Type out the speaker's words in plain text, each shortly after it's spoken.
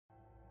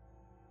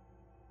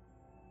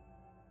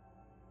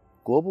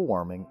Global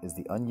warming is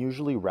the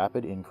unusually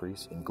rapid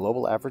increase in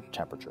global average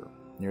temperature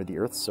near the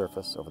Earth's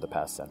surface over the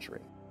past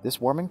century. This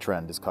warming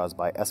trend is caused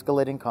by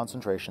escalating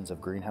concentrations of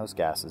greenhouse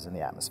gases in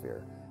the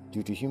atmosphere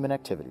due to human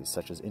activities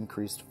such as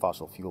increased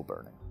fossil fuel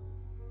burning.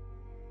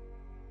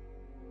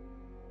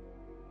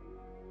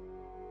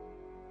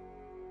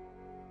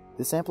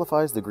 This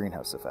amplifies the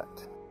greenhouse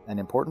effect, an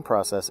important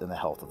process in the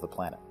health of the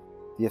planet.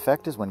 The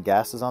effect is when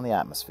gases on the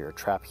atmosphere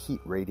trap heat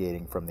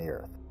radiating from the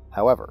Earth.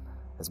 However,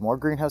 as more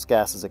greenhouse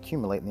gases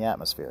accumulate in the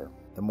atmosphere,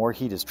 the more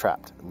heat is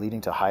trapped,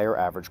 leading to higher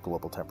average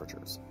global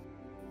temperatures.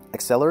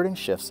 Accelerating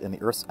shifts in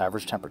the Earth's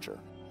average temperature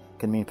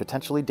can mean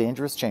potentially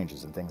dangerous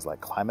changes in things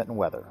like climate and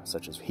weather,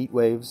 such as heat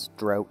waves,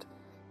 drought,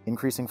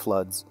 increasing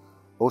floods,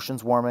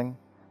 oceans warming,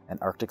 and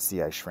Arctic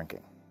sea ice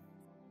shrinking.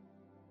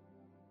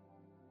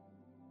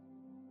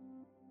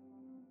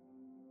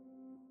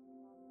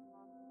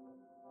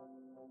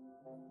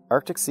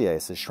 Arctic sea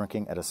ice is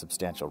shrinking at a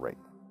substantial rate.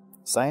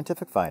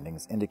 Scientific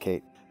findings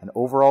indicate an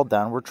overall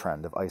downward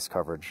trend of ice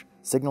coverage,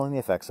 signaling the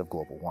effects of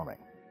global warming.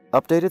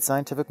 Updated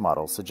scientific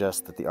models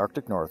suggest that the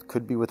Arctic North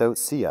could be without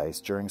sea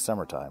ice during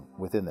summertime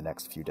within the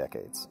next few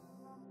decades.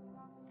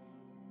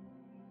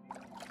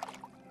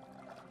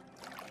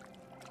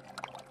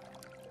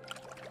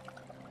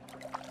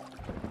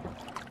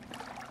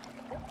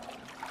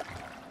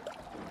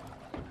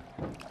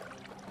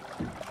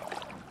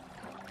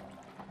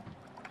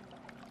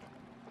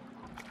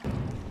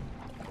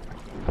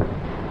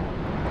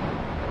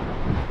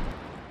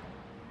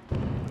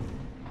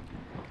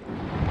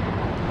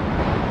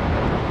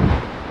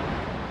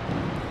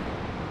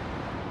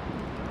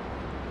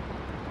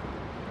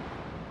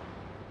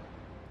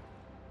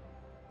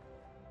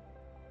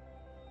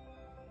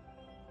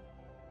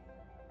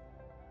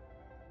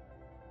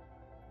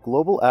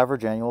 Global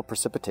average annual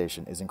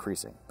precipitation is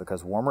increasing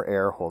because warmer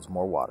air holds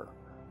more water,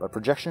 but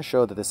projections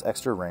show that this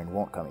extra rain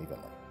won't come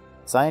evenly.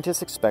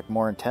 Scientists expect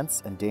more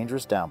intense and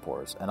dangerous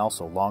downpours and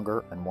also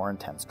longer and more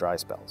intense dry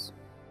spells.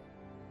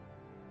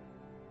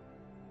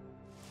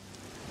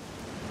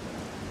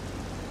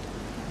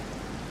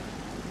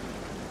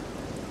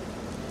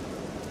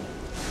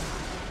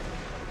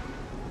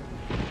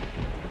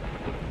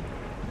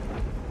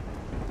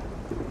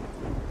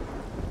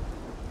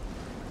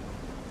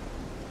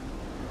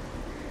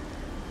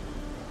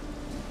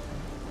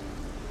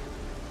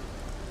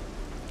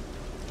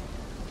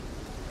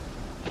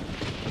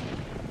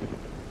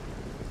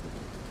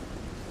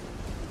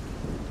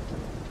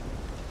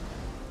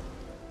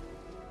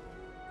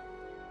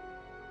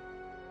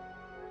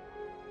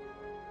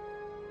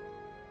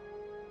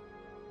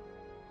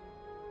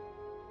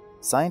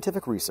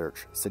 Scientific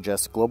research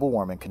suggests global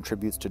warming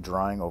contributes to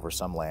drying over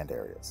some land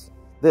areas.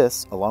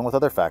 This, along with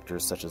other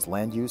factors such as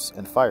land use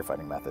and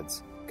firefighting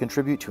methods,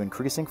 contribute to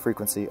increasing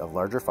frequency of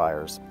larger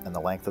fires and the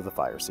length of the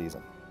fire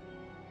season.